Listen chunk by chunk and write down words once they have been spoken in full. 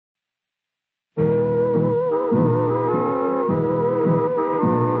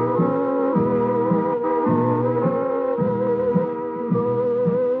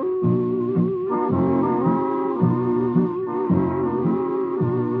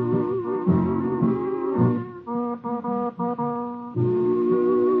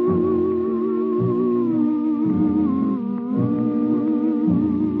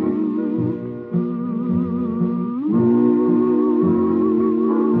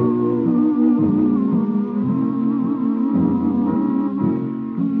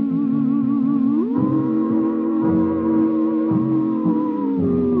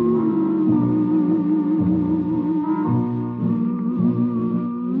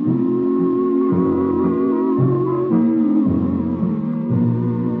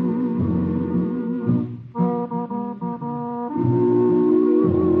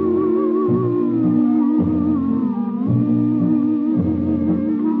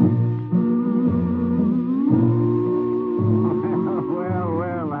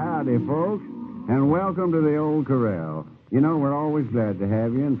welcome to the old Corral. You know, we're always glad to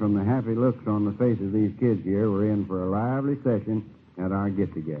have you, and from the happy looks on the faces of these kids here, we're in for a lively session at our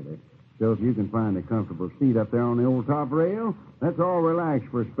get-together. So if you can find a comfortable seat up there on the old top rail, let's all relax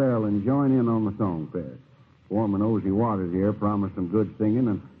for a spell and join in on the song fest. Foreman Ozzie Waters here promised some good singing,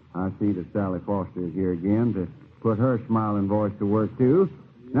 and I see that Sally Foster is here again to put her smiling voice to work, too.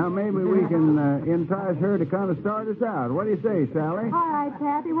 Now, maybe we can entice her to kind of start us out. What do you say, Sally? All right,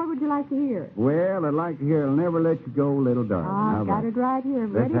 Pappy. What would you like to hear? Well, I'd like to hear I'll Never Let You Go, Little Darling. I've got it right here.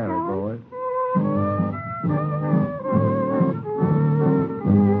 Let's Ready, have fellas? it, boys.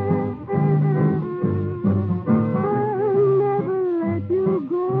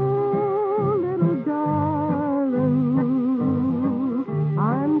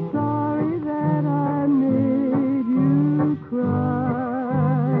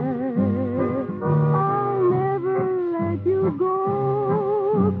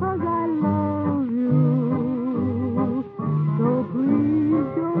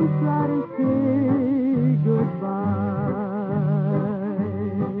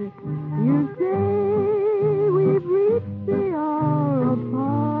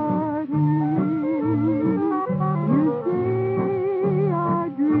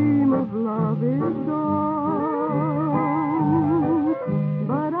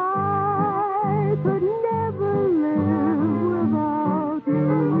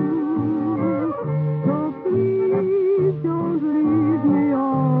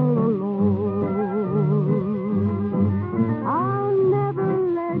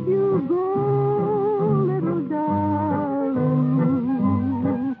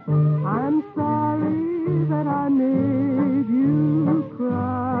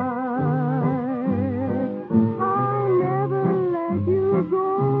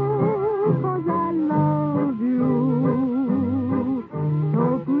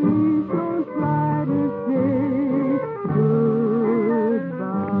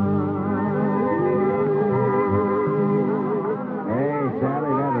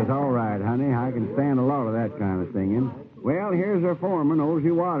 Well, here's our foreman,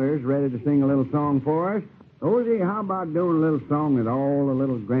 Ozzie Waters, ready to sing a little song for us. Ozzie, how about doing a little song that all the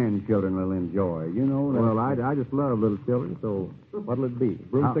little grandchildren will enjoy? You know that... Well, I just love little children, so what'll it be?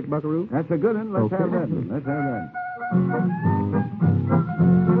 Broomstick Buckaroo? That's a good one. Let's Okay. have that one. Let's have that.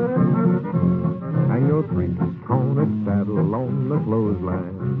 Hang your three-cornered saddle on the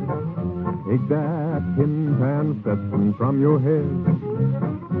clothesline. Take that tin pan Stetson from your head.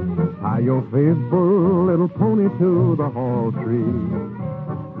 Tie your faithful little pony to the hall tree.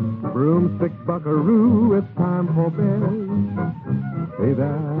 Broomstick Buckaroo, it's time for bed. Say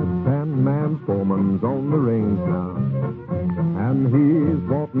that Sandman foreman's on the range now, and he's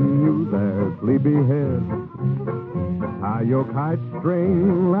walking you there, sleepyhead. Tie your kite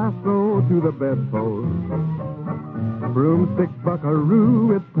string lasso to the bedpost. Broomstick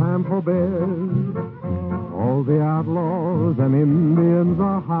Buckaroo, it's time for bed. All the outlaws and Indians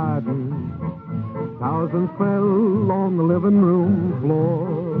are hiding. Thousands fell on the living room floor.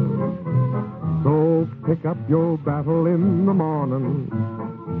 So pick up your battle in the morning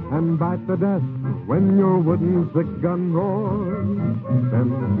and bite the dust when your wooden six-gun roars.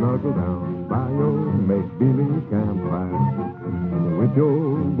 Then snuggle down by your make-believe campfire with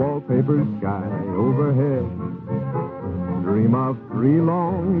your wallpaper sky overhead. Dream of 3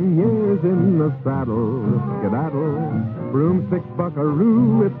 long years in the saddle. Skedaddle, Broomstick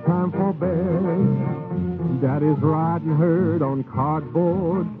Buckaroo, it's time for bed. Daddy's riding herd on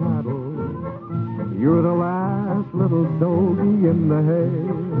cardboard cattle. You're the last little doggy in the hay.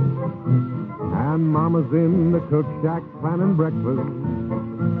 And Mama's in the cook shack planning breakfast.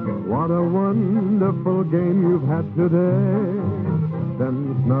 What a wonderful game you've had today.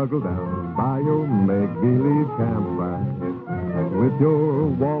 Then snuggle down by your make-believe campfire with your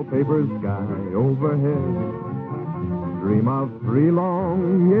wallpaper sky overhead. Dream of 3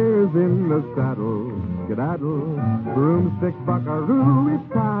 long years in the saddle. Skedaddle, Broomstick Buckaroo,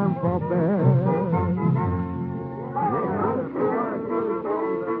 it's time for bed.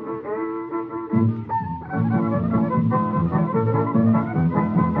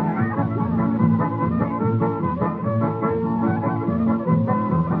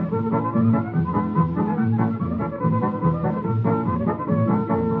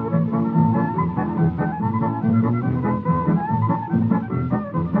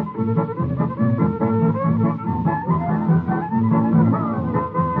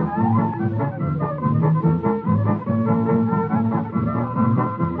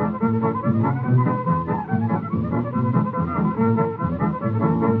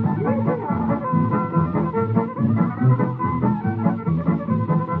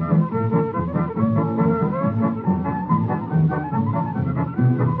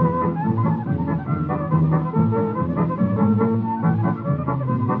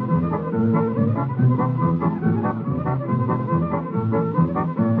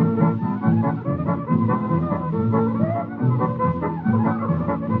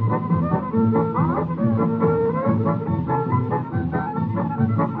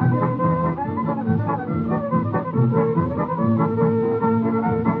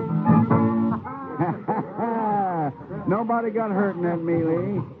 nobody got hurt in that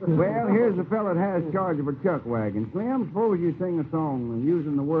melee. Well, here's the fella that has charge of a chuck wagon. Slim, suppose you sing a song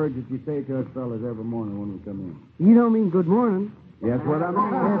using the words that you say to us fellas every morning when we come in. You don't mean good morning. That's what I mean.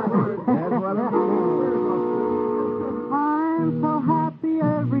 That's what I mean. I'm so happy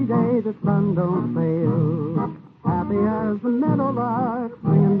every day the sun don't fail. Happy as the meadowlark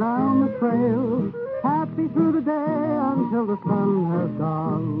swinging down the trail. Happy through the day until the sun has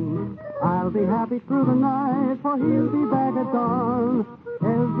gone. I'll be happy through the night, for he'll be back at dawn.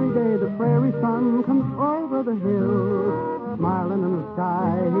 Every day the prairie sun comes over the hill. Smiling in the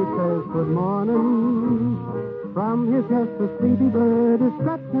sky, he says good morning. From his nest the sleepy bird is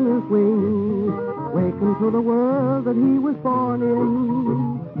stretching his wings, waking to the world that he was born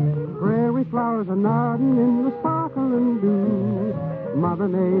in. Prairie flowers are nodding in the sparkling dew. Mother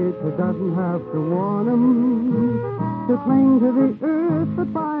Nature doesn't have to warn them to cling to the earth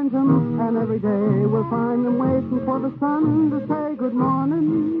that binds them, and every day we'll find them waiting for the sun to say good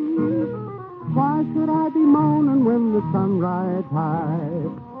morning. Why should I be moaning when the sun rides high?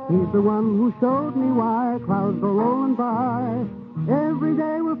 He's the one who showed me why clouds go rolling by. Every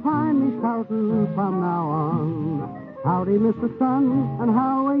day we'll find me shouting from now on. Howdy, Mr. Sun, and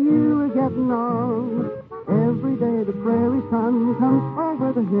how are you getting on? Every day the prairie sun comes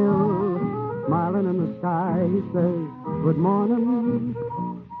over the hill. Smiling in the sky, he says, good morning.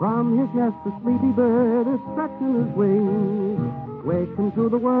 From his nest the sleepy bird is stretching his wings, waking to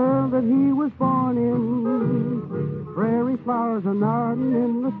the world that he was born in. Prairie flowers are nodding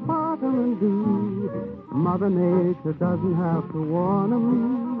in the sparkling dew. Mother Nature doesn't have to warn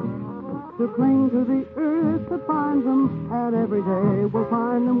them to cling to the earth that binds them, and every day we'll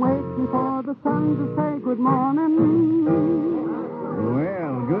find them waiting for the sun to say good morning.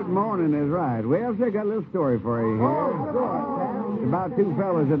 Well, good morning is right. Well, I got a little story for you here. It's about two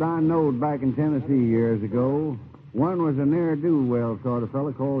fellas that I knowed back in Tennessee years ago. One was a ne'er-do-well sort of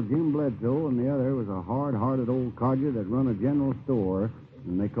fella called Jim Bledsoe, and the other was a hard-hearted old codger that run a general store,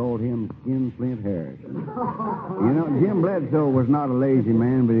 and they called him Skinflint Harrison. You know, Jim Bledsoe was not a lazy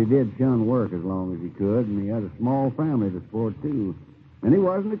man, but he did shun work as long as he could, and he had a small family to support, too. And he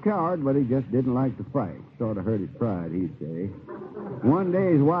wasn't a coward, but he just didn't like to fight. Sort of hurt his pride, he'd say. One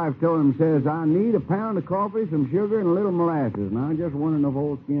day his wife told him, says, I need a pound of coffee, some sugar, and a little molasses. And I just wondered if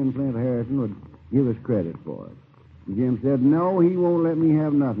old Skinflint Harrison would give us credit for it. And Jim said, no, he won't let me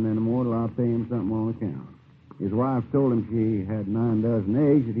have nothing anymore till I'll pay him something on account. His wife told him she had 9 dozen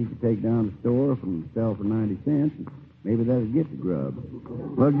eggs that he could take down to the store from sell for 90 cents, and maybe that'd get the grub.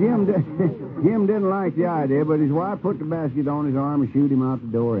 Well, Jim didn't like the idea, but his wife put the basket on his arm and shooed him out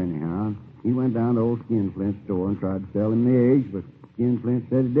the door anyhow. He went down to old Skinflint's store and tried to sell him the eggs, but Skinflint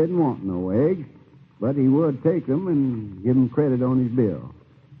said he didn't want no eggs, but he would take them and give him credit on his bill.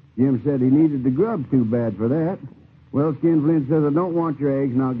 Jim said he needed the grub too bad for that. Well, Skinflint says, I don't want your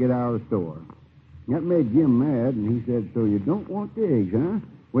eggs, and I'll get out of the store. That made Jim mad, and he said, so you don't want the eggs, huh?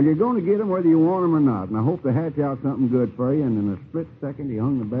 Well, you're going to get them whether you want them or not, and I hope to hatch out something good for you. And in a split second, he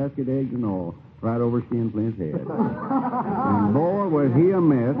hung the basket, eggs, and all right over Skinflint's head. And boy, was he a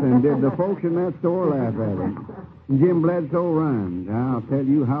mess, and did the folks in that store laugh at him. And Jim Bledsoe ran. I'll tell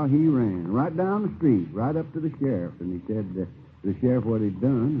you how he ran. Right down the street, right up to the sheriff. And he said to the sheriff what he'd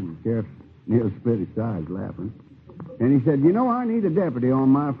done, and the sheriff nearly split his sides laughing. And he said, you know, I need a deputy on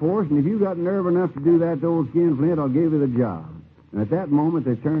my force, and if you got nerve enough to do that to old Skinflint, I'll give you the job. And at that moment,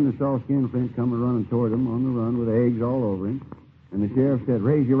 they turned and saw Skinflint coming running toward them on the run with eggs all over him. And the sheriff said,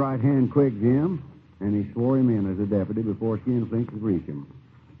 raise your right hand quick, Jim. And he swore him in as a deputy before Skinflint could reach him.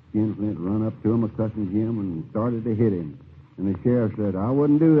 Skinflint run up to him, a-cussing Jim, and started to hit him. And the sheriff said, I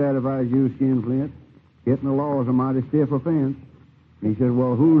wouldn't do that if I was you, Skinflint. Hitting the law is a mighty stiff offense. And he said,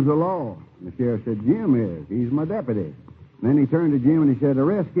 well, who's the law? And the sheriff said, Jim is. He's my deputy. And then he turned to Jim and he said,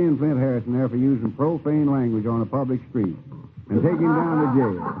 arrest Skinflint Harrison there for using profane language on a public street and take him down to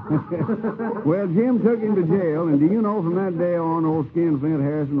jail. Well, Jim took him to jail, and do you know from that day on, old Skinflint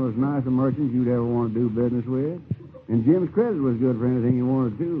Harrison was as nice a merchant you'd ever want to do business with. And Jim's credit was good for anything he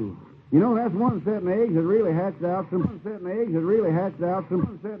wanted to do. You know, that's one set of eggs that really hatched out some profit.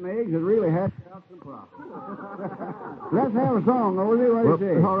 Let's have a song, Oldie. What do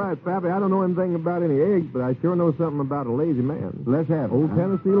you say? All right, Pappy. I don't know anything about any eggs, but I sure know something about a lazy man. Let's have it. Old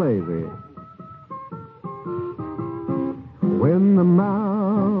Tennessee Lazy. When the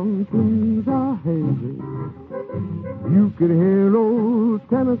mountains are hazy, you could hear old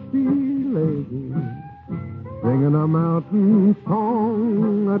Tennessee Lazy singing a mountain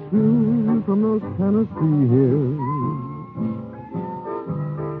song, a tune from those Tennessee hills.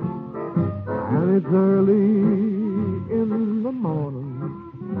 And it's early in the morning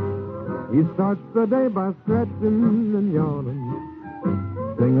He starts the day by stretching and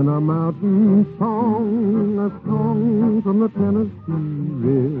yawning, singing a mountain song, a song from the Tennessee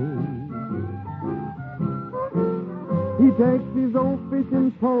River. He takes his old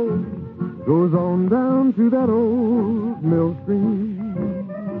fishing pole, goes on down to that old mill stream,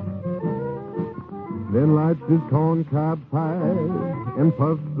 then lights his corncob pipe and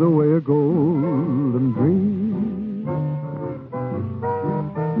puffs away a golden dream.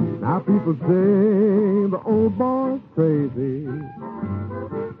 Now people say the old boy's crazy,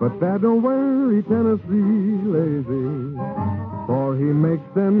 but that don't worry Tennessee lazy, for he makes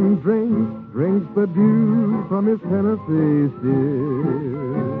them drinks the dew from his Tennessee still.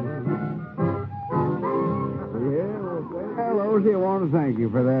 Well, Rosie, I want to thank you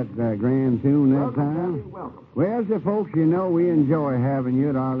for that grand tune that time. Well, so folks, you know we enjoy having you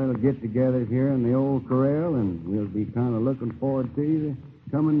at our little get-togethers here in the old Corral, and we'll be kind of looking forward to you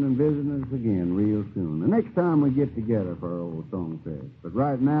coming and visiting us again real soon. The next time we get together for our old song fest. But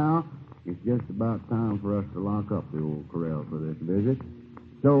right now, it's just about time for us to lock up the old Corral for this visit.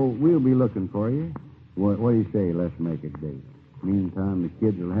 So we'll be looking for you. What do you say? Let's make it date. Meantime, the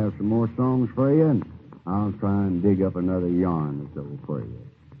kids will have some more songs for you, and I'll try and dig up another yarn or so for you.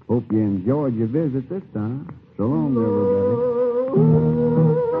 Hope you enjoyed your visit this time. So long,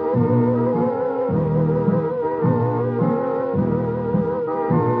 everybody.